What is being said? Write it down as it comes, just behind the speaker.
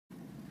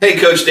Hey,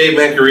 Coach Dave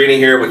Mancarini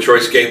here with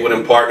Choice Gatewood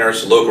and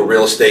Partners, local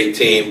real estate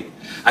team.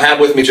 I have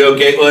with me Joe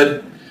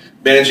Gatewood,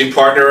 managing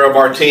partner of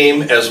our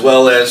team, as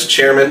well as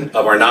chairman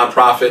of our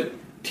nonprofit,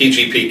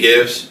 TGP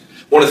Gives.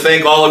 I want to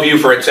thank all of you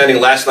for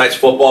attending last night's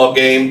football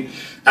game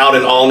out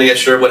in Olney at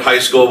Sherwood High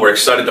School. We're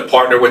excited to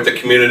partner with the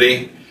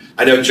community.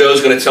 I know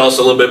Joe's going to tell us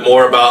a little bit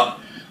more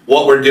about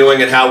what we're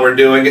doing and how we're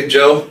doing it.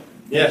 Joe?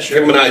 Yeah, sure.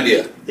 Give him an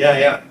idea.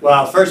 Yeah.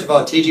 Well, first of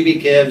all, TGP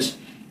Gives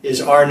is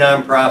our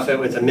nonprofit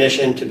with a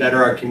mission to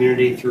better our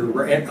community through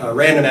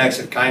random acts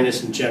of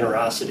kindness and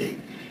generosity.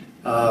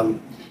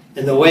 And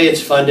the way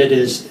it's funded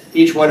is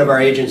each one of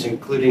our agents,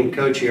 including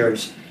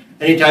co-chairs,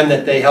 anytime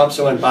that they help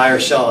someone buy or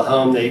sell a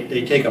home,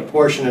 they take a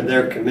portion of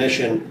their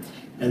commission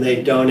and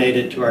they donate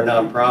it to our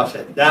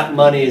nonprofit. That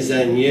money is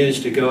then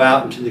used to go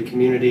out into the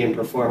community and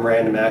perform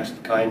random acts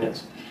of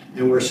kindness.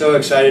 And we're so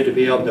excited to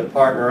be able to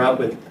partner up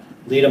with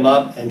Lead 'em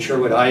Up and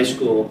Sherwood High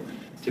School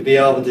to be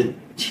able to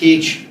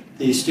teach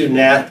these student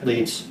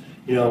athletes,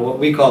 what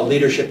we call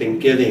leadership in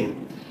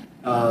giving.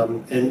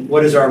 And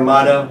what is our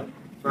motto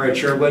for at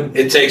Sherwood?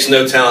 It takes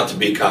no talent to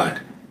be kind.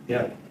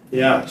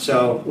 Yeah.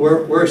 So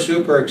we're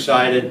super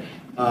excited.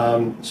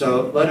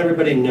 So let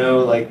everybody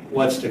know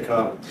what's to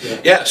come.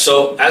 Yeah.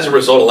 So as a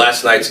result of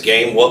last night's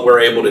game, what we're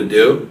able to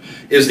do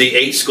is the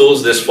 8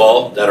 schools this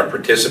fall that are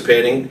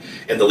participating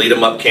in the Lead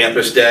 'em Up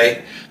Campus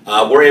Day,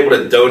 we're able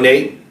to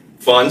donate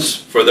funds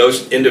for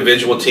those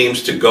individual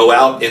teams to go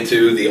out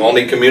into the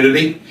Olney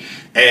community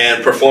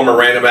and perform a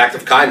random act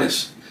of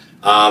kindness.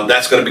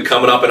 That's going to be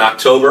coming up in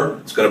October.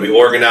 It's going to be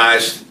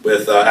organized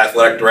with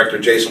Athletic Director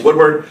Jason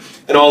Woodward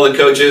and all the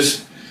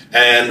coaches.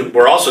 And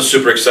we're also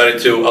super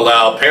excited to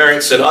allow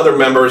parents and other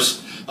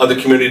members of the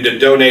community to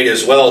donate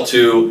as well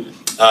to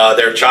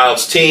their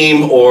child's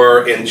team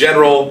or in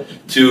general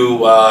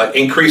to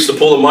increase the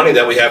pool of money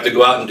that we have to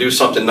go out and do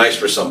something nice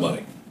for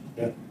somebody.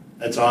 Yeah,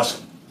 that's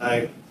awesome.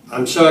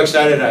 I'm so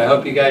excited. I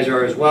hope you guys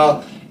are as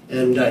well.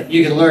 And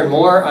you can learn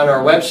more on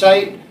our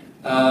website,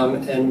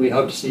 and we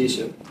hope to see you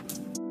soon.